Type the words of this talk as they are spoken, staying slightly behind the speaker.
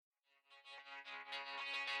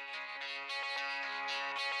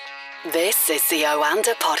This is the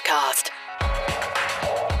Oanda Podcast.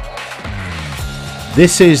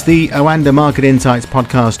 This is the Oanda Market Insights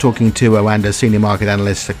Podcast, talking to Oanda senior market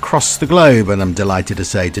analysts across the globe, and I'm delighted to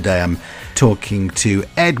say today I'm talking to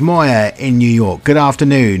Ed Moyer in New York. Good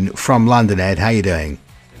afternoon from London, Ed. How are you doing?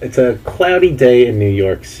 It's a cloudy day in New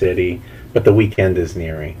York City, but the weekend is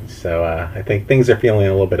nearing, so I think things are feeling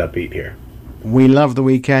a little bit upbeat here. We love the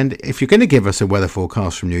weekend. If you're going to give us a weather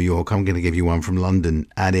forecast from New York, I'm going to give you one from London,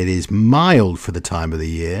 and it is mild for the time of the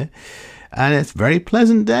year, and it's a very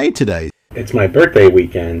pleasant day today. It's my birthday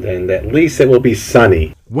weekend, and at least it will be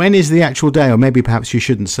sunny. When is the actual day? Or maybe perhaps you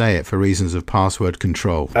shouldn't say it for reasons of password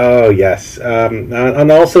control. Oh, yes.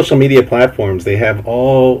 On all social media platforms, they have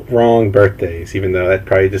all wrong birthdays, even though that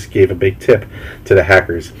probably just gave a big tip to the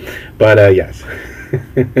hackers. But, yes.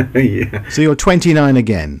 Yeah. So you're 29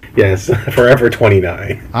 again? Yes, forever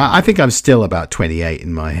 29. I think I'm still about 28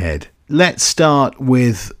 in my head. Let's start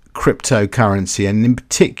with cryptocurrency, and in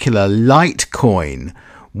particular Litecoin,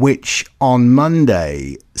 which on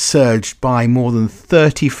Monday surged by more than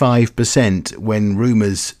 35% when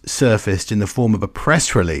rumours surfaced in the form of a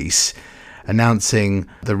press release announcing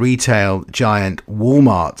the retail giant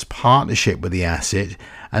Walmart's partnership with the asset.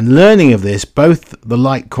 And learning of this, both the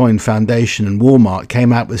Litecoin Foundation and Walmart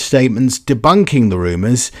came out with statements debunking the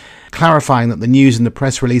rumours, clarifying that the news in the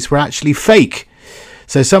press release were actually fake.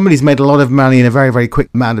 So somebody's made a lot of money in a very, very quick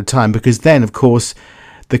amount of time, because then, of course,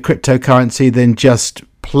 the cryptocurrency then just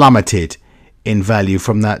plummeted in value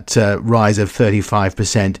from that rise of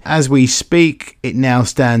 35%. As we speak, it now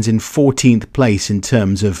stands in 14th place in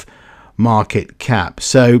terms of market cap.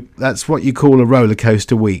 So that's what you call a roller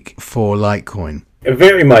coaster week for Litecoin.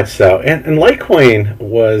 Very much so. And Litecoin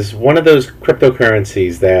was one of those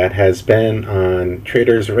cryptocurrencies that has been on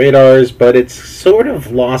traders' radars, but it's sort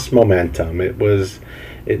of lost momentum.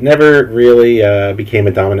 It never really became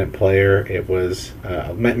a dominant player. It was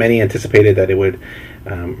many anticipated that it would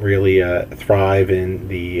really thrive in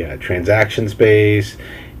the transaction space,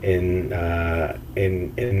 in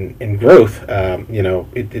growth.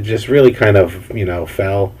 It just really kind of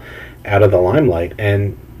fell out of the limelight,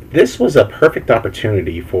 and this was a perfect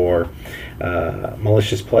opportunity for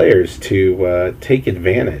malicious players to take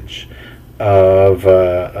advantage of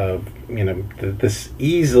this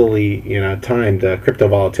easily timed crypto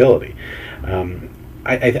volatility.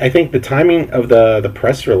 I think the timing of the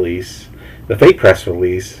press release, the fake press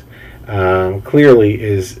release, clearly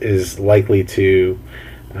is likely to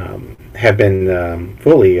have been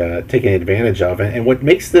fully taken advantage of, and what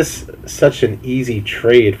makes this such an easy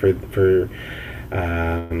trade for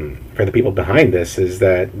the people behind this is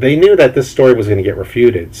that they knew that this story was going to get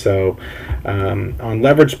refuted. So on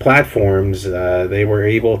leveraged platforms, they were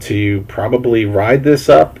able to probably ride this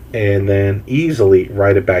up and then easily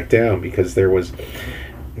ride it back down, because there was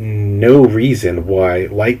no reason why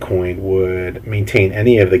Litecoin would maintain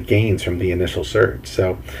any of the gains from the initial surge.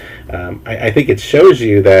 So I think it shows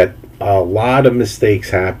you that a lot of mistakes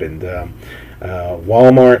happened.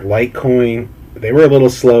 Walmart, Litecoin, they were a little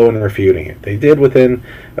slow in refuting it. They did within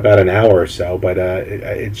about an hour or so, but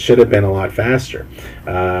it should have been a lot faster.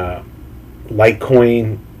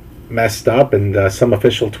 Litecoin messed up, and some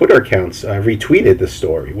official Twitter accounts retweeted the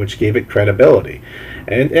story, which gave it credibility.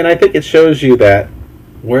 And I think it shows you that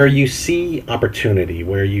where you see opportunity,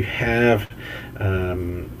 where you have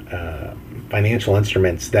financial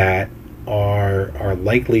instruments that are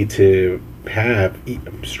likely to have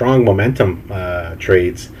strong momentum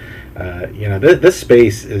trades, this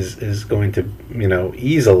space is going to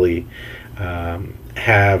easily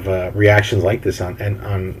have reactions like this on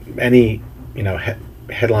any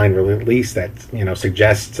headline release that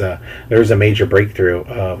suggests there's a major breakthrough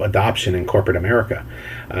of adoption in corporate America.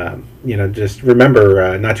 Just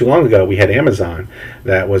remember, not too long ago we had Amazon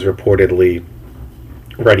that was reportedly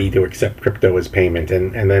ready to accept crypto as payment,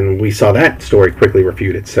 and then we saw that story quickly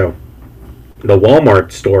refuted. So the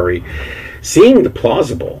Walmart story seemed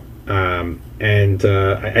plausible.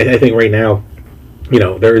 I think right now,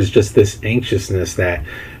 there is just this anxiousness that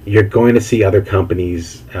you're going to see other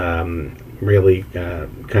companies really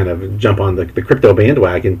kind of jump on the crypto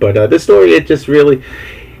bandwagon. But this story, it just really,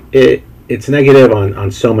 it's negative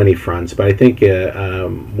on so many fronts. But I think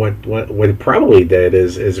what it probably did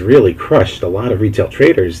is really crushed a lot of retail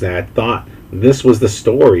traders that thought this was the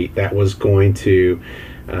story that was going to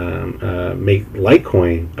make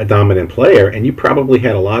Litecoin a dominant player, and you probably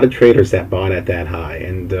had a lot of traders that bought at that high,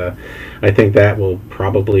 and I think that will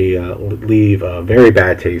probably leave a very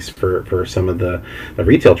bad taste for some of the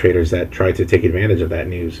retail traders that tried to take advantage of that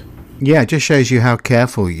news. Yeah, it just shows you how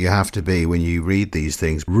careful you have to be when you read these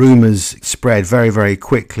things. Rumors spread very, very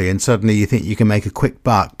quickly, and suddenly you think you can make a quick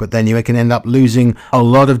buck, but then you can end up losing a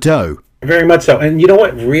lot of dough. Very much so. And you know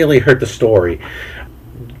what really hurt the story?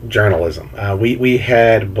 Journalism. We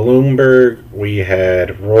had Bloomberg, we had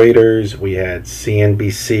Reuters, we had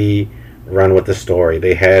CNBC run with the story.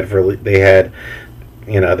 They had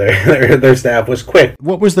their staff was quick.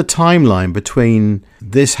 What was the timeline between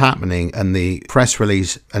this happening and the press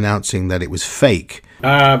release announcing that it was fake?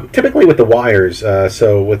 Typically with the wires,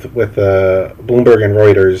 so with Bloomberg and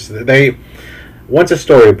Reuters, they once a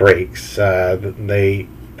story breaks, they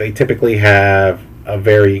typically have a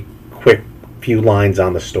very quick few lines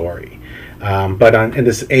on the story. But in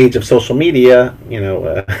this age of social media,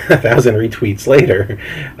 1,000 retweets later,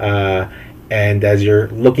 and as you're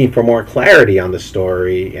looking for more clarity on the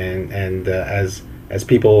story, and as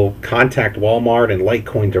people contact Walmart and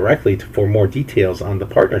Litecoin directly for more details on the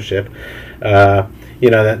partnership, then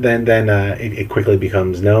it quickly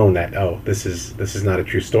becomes known that this is not a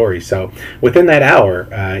true story. So within that hour,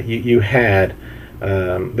 you had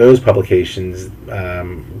those publications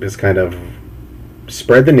just kind of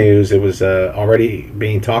spread the news. It was already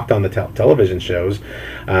being talked on the television shows,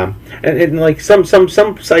 and like some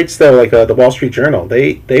sites though, like the Wall Street Journal,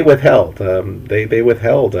 they withheld they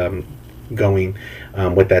withheld going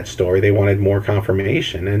with that story. They wanted more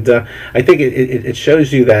confirmation, and I think it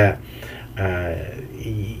shows you that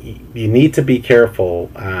you need to be careful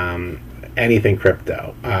anything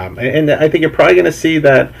crypto, and I think you're probably going to see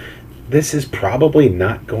that this is probably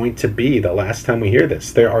not going to be the last time we hear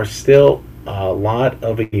this. There are still a lot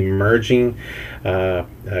of emerging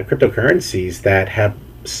cryptocurrencies that have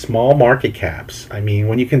small market caps. I mean,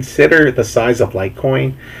 when you consider the size of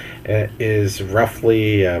Litecoin, is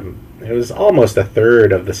roughly it was almost a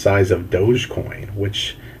third of the size of Dogecoin,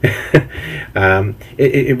 which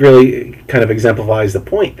it really kind of exemplifies the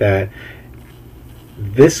point that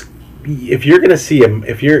this, if you're going to see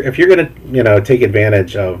if you're going to take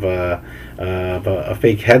advantage of a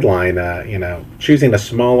fake headline, choosing a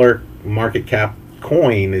smaller market cap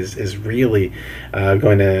coin is really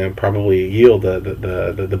going to probably yield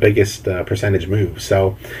the biggest percentage move.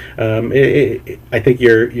 So I think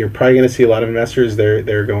you're probably going to see a lot of investors.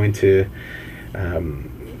 They're going to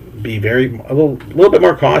be a little bit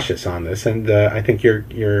more cautious on this, and I think you're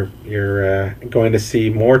going to see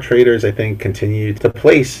more traders, I think, continue to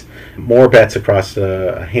place more bets across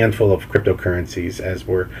a handful of cryptocurrencies, as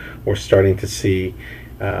we're starting to see.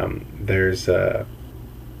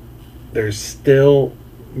 There's still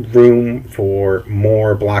room for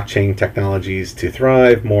more blockchain technologies to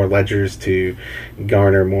thrive, more ledgers to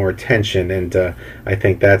garner more attention, and I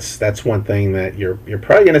think that's one thing that you're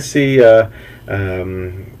probably going to see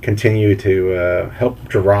continue to help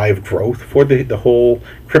drive growth for the whole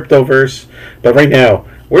cryptoverse. But right now,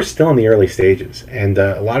 we're still in the early stages, and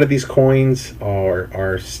a lot of these coins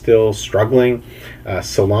are still struggling.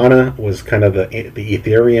 Solana was kind of the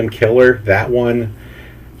Ethereum killer. That one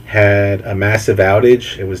had a massive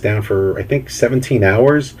outage. It was down for, I think, 17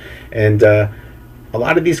 hours, and a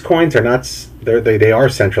lot of these coins are not. They are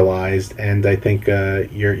centralized, and I think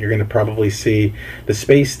you're going to probably see the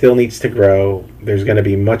space still needs to grow. There's going to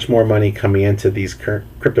be much more money coming into these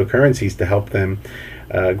cryptocurrencies to help them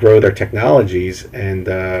grow their technologies and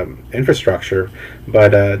infrastructure.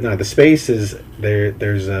 But no, the space is there.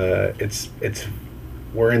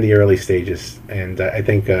 We're in the early stages, and I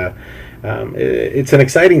think it's an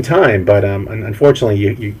exciting time. But unfortunately,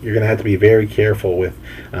 you're going to have to be very careful with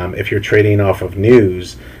if you're trading off of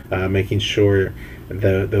news, making sure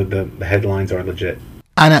the headlines are legit.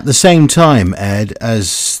 And at the same time, Ed,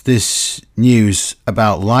 as this news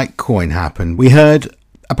about Litecoin happened, we heard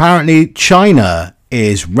apparently China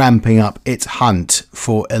is ramping up its hunt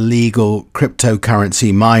for illegal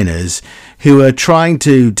cryptocurrency miners who are trying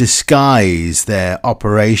to disguise their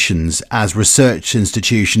operations as research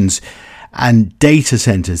institutions and data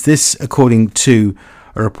centers. This, according to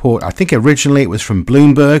a report, I think originally it was from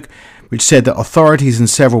Bloomberg, which said that authorities in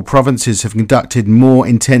several provinces have conducted more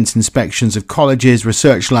intense inspections of colleges,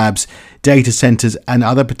 research labs, data centers, and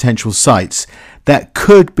other potential sites that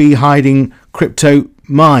could be hiding crypto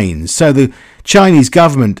mines. So the Chinese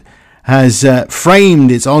government has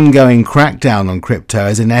framed its ongoing crackdown on crypto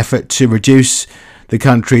as an effort to reduce the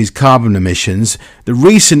country's carbon emissions. The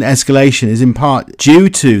recent escalation is in part due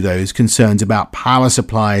to those concerns about power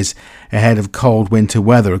supplies ahead of cold winter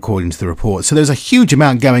weather, according to the report. So there's a huge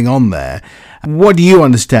amount going on there. What do you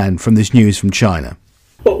understand from this news from China?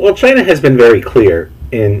 Well, China has been very clear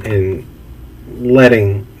in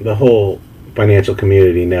letting the whole financial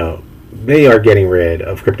community know they are getting rid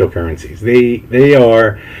of cryptocurrencies. They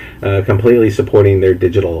are completely supporting their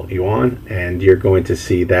digital yuan, and you're going to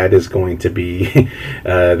see that is going to be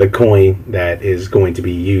the coin that is going to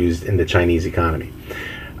be used in the Chinese economy.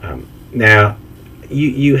 Now,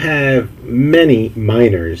 you have many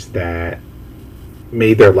miners that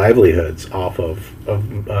made their livelihoods off of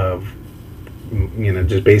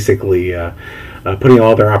just basically putting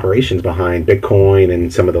all their operations behind Bitcoin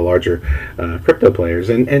and some of the larger crypto players,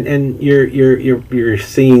 and you're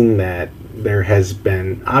seeing that there has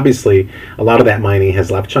been, obviously, a lot of that mining has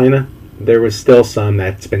left China. There was still some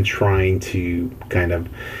that's been trying to kind of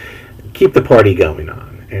keep the party going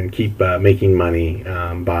on and keep making money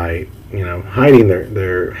by hiding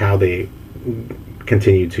their how they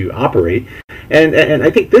continue to operate, and I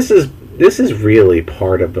think this is really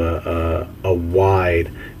part of a wide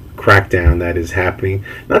crackdown that is happening,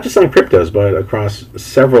 not just on cryptos, but across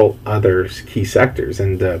several other key sectors.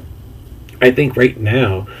 And I think right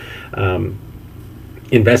now,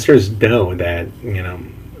 investors know that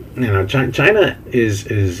China is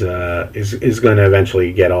going to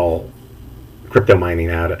eventually get all crypto mining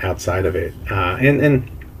outside of it, and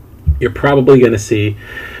you're probably going to see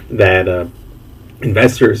that.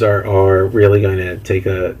 Investors are really going to take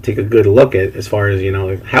a good look at, as far as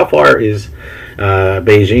how far is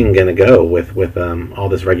Beijing going to go with all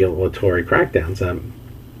this regulatory crackdowns.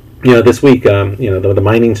 This week, the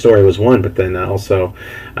mining story was one, but then also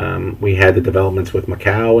we had the developments with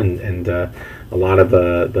Macau and a lot of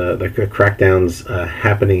the crackdowns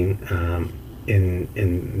happening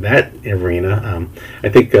in that arena. I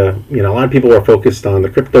think a lot of people are focused on the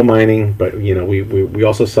crypto mining, but we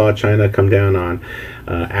also saw China come down on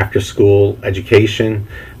after school education,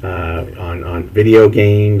 on video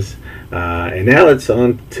games, and now it's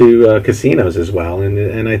on to casinos as well.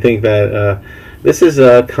 And I think that this is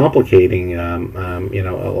complicating a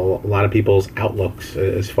lot of people's outlooks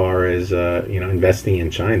as far as investing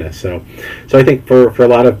in China. So I think for a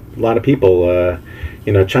lot of people,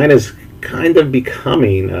 China's kind of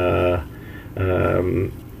becoming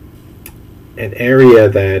an area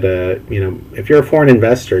that if you're a foreign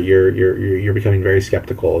investor, you're becoming very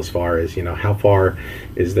skeptical as far as how far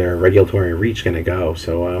is their regulatory reach going to go.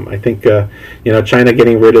 So I think China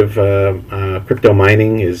getting rid of crypto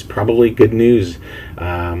mining is probably good news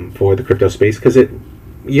for the crypto space, because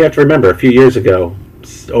you have to remember, a few years ago,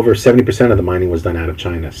 over 70% of the mining was done out of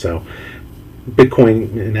China. So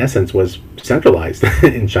Bitcoin, in essence, was centralized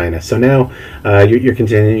in China. So now you're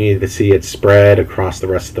continuing to see it spread across the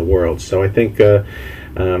rest of the world. So I think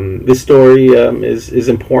this story is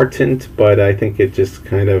important, but I think it just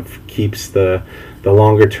kind of keeps the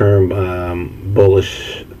longer term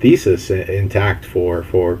bullish thesis intact for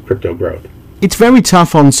crypto growth. It's very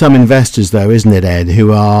tough on some investors, though, isn't it, Ed,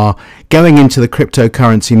 who are going into the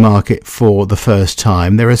cryptocurrency market for the first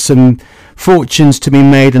time. There are some fortunes to be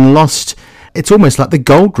made and lost. It's almost like the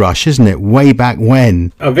gold rush, isn't it, way back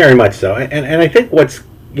when? Oh, very much so. And I think what's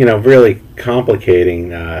really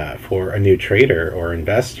complicating for a new trader or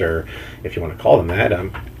investor, if you want to call them that,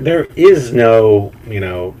 there is no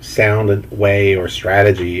sound way or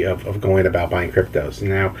strategy of going about buying cryptos.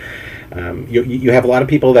 Now, you have a lot of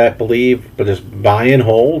people that believe, but just buy and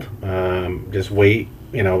hold, just wait,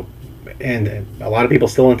 and a lot of people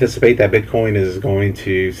still anticipate that Bitcoin is going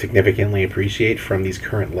to significantly appreciate from these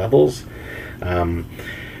current levels. A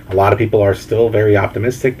lot of people are still very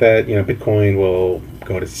optimistic that Bitcoin will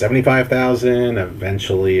go to 75,000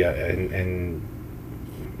 eventually, and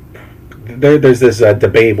there's this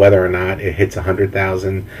debate whether or not it hits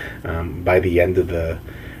 100,000 by the end of the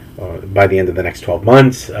next 12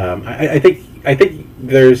 months. I think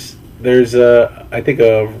there's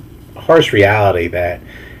a harsh reality that.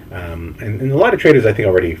 And a lot of traders, I think,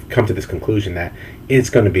 already come to this conclusion that it's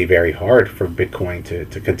going to be very hard for Bitcoin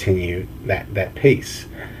to continue that pace.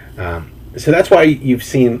 So that's why you've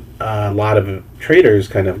seen a lot of traders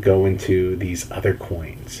kind of go into these other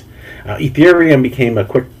coins. Ethereum became a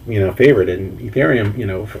quick favorite, and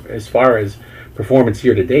Ethereum, as far as performance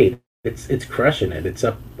year to date, it's crushing it. It's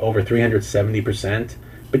up over 370%.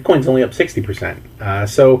 Bitcoin's only up 60%.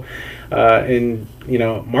 So in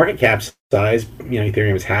market cap size,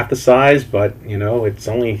 Ethereum is half the size, but it's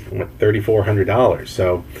only $3,400.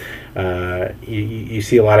 So you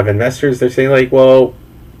see a lot of investors, they're saying like, well,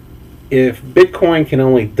 if Bitcoin can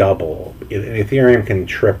only double, if Ethereum can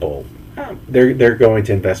triple, they're going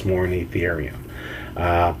to invest more in Ethereum.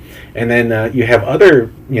 And then you have other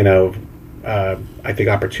I think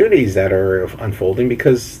opportunities that are unfolding,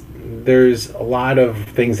 because there's a lot of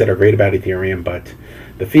things that are great about Ethereum, but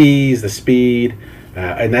the fees, the speed,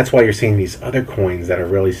 and that's why you're seeing these other coins that are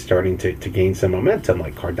really starting to gain some momentum,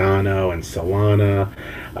 like Cardano and Solana.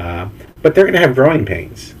 But they're going to have growing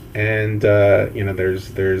pains. and there's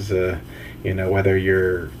whether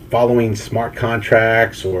you're following smart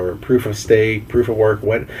contracts or proof of stake, proof of work,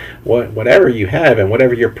 whatever you have, and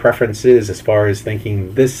whatever your preference is as far as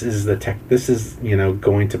thinking this is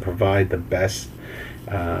going to provide the best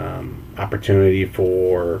opportunity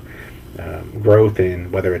for growth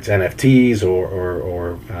in whether it's NFTs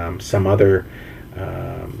or some other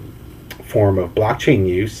form of blockchain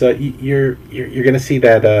use, you're going to see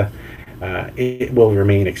that it will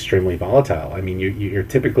remain extremely volatile. I mean, you're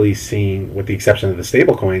typically seeing, with the exception of the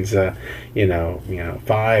stable coins,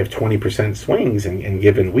 5-20% swings in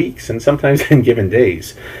given weeks, and sometimes in given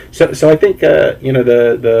days. So I think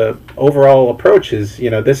the overall approach is,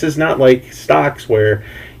 this is not like stocks where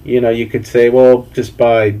you could say, well, just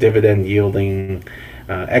buy dividend yielding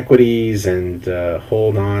equities and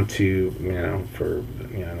hold on to for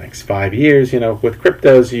next 5 years. With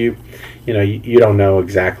cryptos, you don't know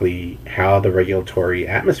exactly how the regulatory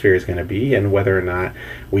atmosphere is going to be and whether or not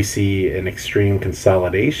we see an extreme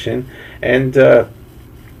consolidation. And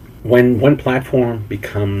when one platform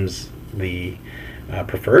becomes the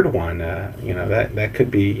preferred one, that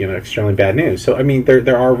could be extremely bad news. So I mean,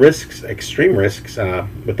 there are risks, extreme risks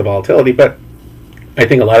with the volatility, but I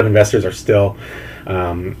think a lot of investors are still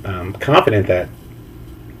confident that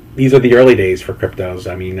these are the early days for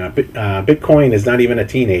cryptos. I mean, Bitcoin is not even a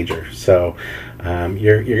teenager, so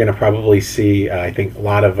you're going to probably see, I think, a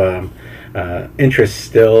lot of interest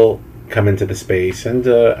still come into the space, and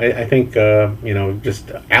I think just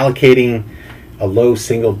allocating a low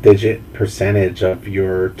single-digit percentage of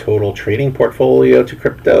your total trading portfolio to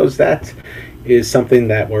cryptos, that is something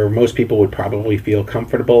that where most people would probably feel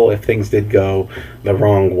comfortable if things did go the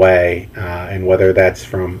wrong way, and whether that's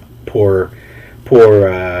from poor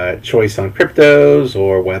choice on cryptos,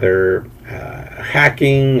 or whether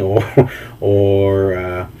hacking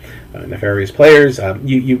or nefarious players,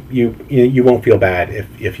 you won't feel bad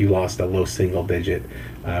if you lost a low single digit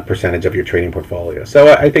percentage of your trading portfolio.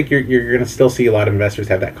 So I think you're going to still see a lot of investors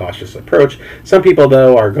have that cautious approach. Some people,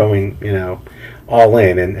 though, are going all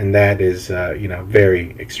in, and that is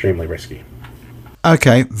very extremely risky.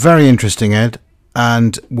 Okay, very interesting, Ed,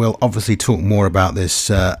 and we'll obviously talk more about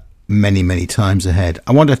this many times ahead.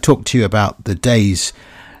 I want to talk to you about the days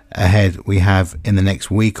ahead we have in the next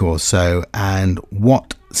week or so, and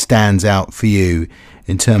what stands out for you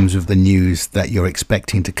in terms of the news that you're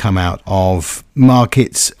expecting to come out of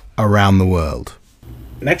markets around the world.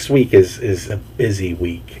 Next week is a busy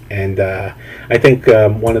week, and I think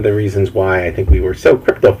one of the reasons why I think we were so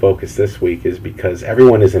crypto focused this week is because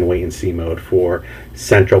everyone is in wait and see mode for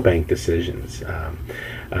central bank decisions.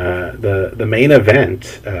 The main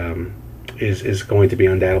event is going to be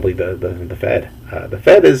undoubtedly the Fed. The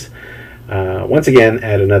Fed is once again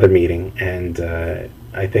at another meeting, and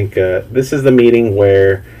I think this is the meeting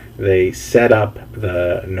where they set up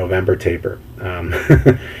the November taper.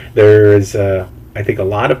 There is I think a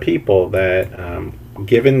lot of people that,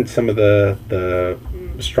 given some of the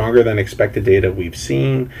stronger than expected data we've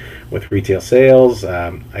seen with retail sales,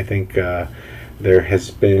 I think there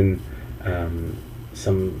has been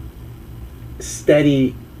some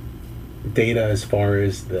steady data as far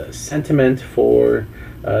as the sentiment for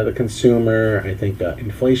the consumer. I think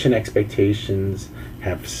inflation expectations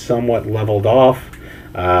have somewhat leveled off,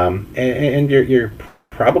 and you're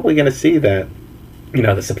probably going to see that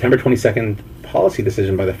the September 22nd policy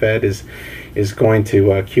decision by the Fed is going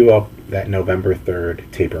to cue up that November 3rd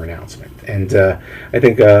taper announcement. And I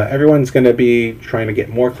think everyone's going to be trying to get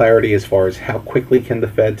more clarity as far as how quickly can the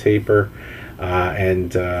Fed taper,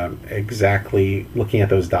 and exactly looking at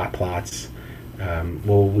those dot plots.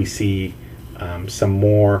 Will we see some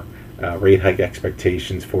more rate hike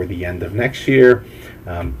expectations for the end of next year?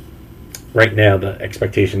 Right now, the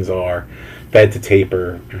expectations are Fed to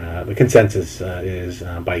taper. The consensus is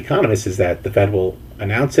by economists is that the Fed will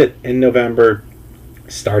announce it in November,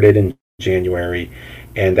 start it in January,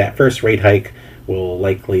 and that first rate hike will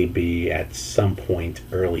likely be at some point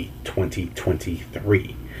early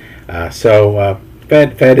 2023. So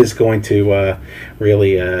Fed is going to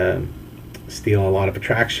really steal a lot of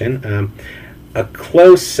attraction. A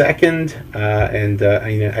close second, and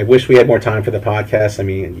I wish we had more time for the podcast. I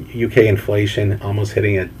mean, UK inflation almost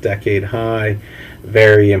hitting a decade high,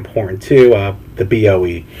 very important too. The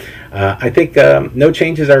BOE. I think no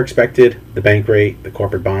changes are expected. The bank rate, the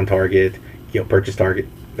corporate bond target, yield purchase target,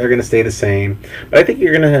 they're going to stay the same. But I think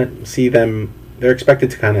you're going to see them. They're expected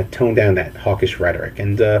to kind of tone down that hawkish rhetoric,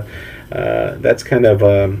 and that's kind of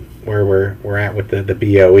where we're at with the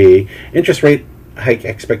BOE. Interest rate hike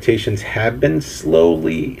expectations have been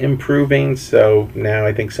slowly improving, so now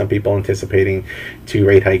I think some people anticipating 2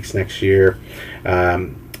 rate hikes next year.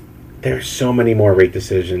 there's so many more rate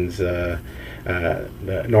decisions. Norway,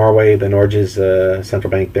 the Norges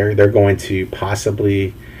central bank, they're going to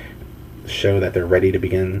possibly show that they're ready to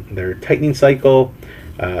begin their tightening cycle.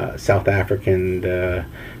 South African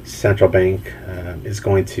central bank is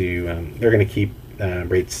going to they're going to keep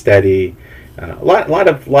rates steady. A lot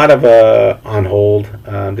of on hold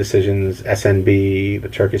decisions. SNB, the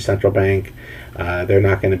Turkish central bank, they're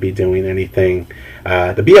not going to be doing anything.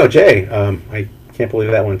 The BOJ, I can't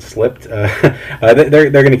believe that one slipped.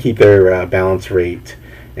 They're going to keep their balance rate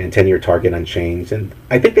and 10-year target unchanged, and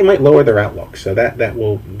I think they might lower their outlook. So that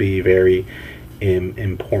will be very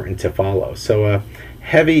important to follow. So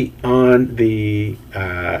heavy on the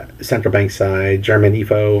central bank side. German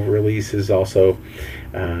IFO release is also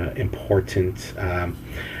important,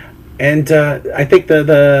 and I think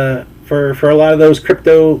for a lot of those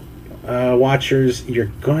crypto watchers,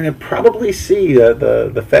 you're going to probably see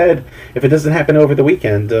the Fed, if it doesn't happen over the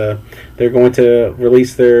weekend, they're going to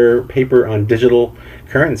release their paper on digital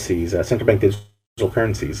currencies, central bank digital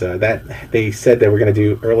currencies. That they said they were going to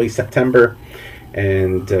do early September,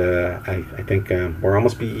 and I think we're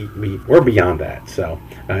almost we're beyond that. So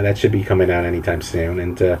that should be coming out anytime soon,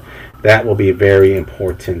 and that will be very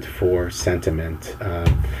important for sentiment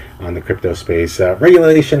on the crypto space.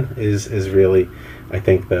 Regulation is really, I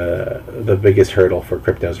think, the biggest hurdle for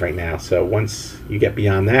cryptos right now. So once you get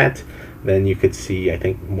beyond that, then you could see, I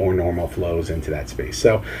think, more normal flows into that space.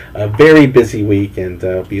 So a very busy week, and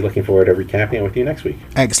be looking forward to recapping it with you next week.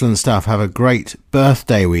 Excellent stuff. Have a great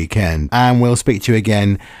birthday weekend, and we'll speak to you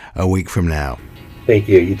again a week from now. Thank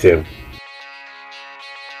you. You too.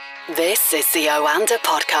 This is the Oanda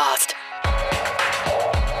Podcast.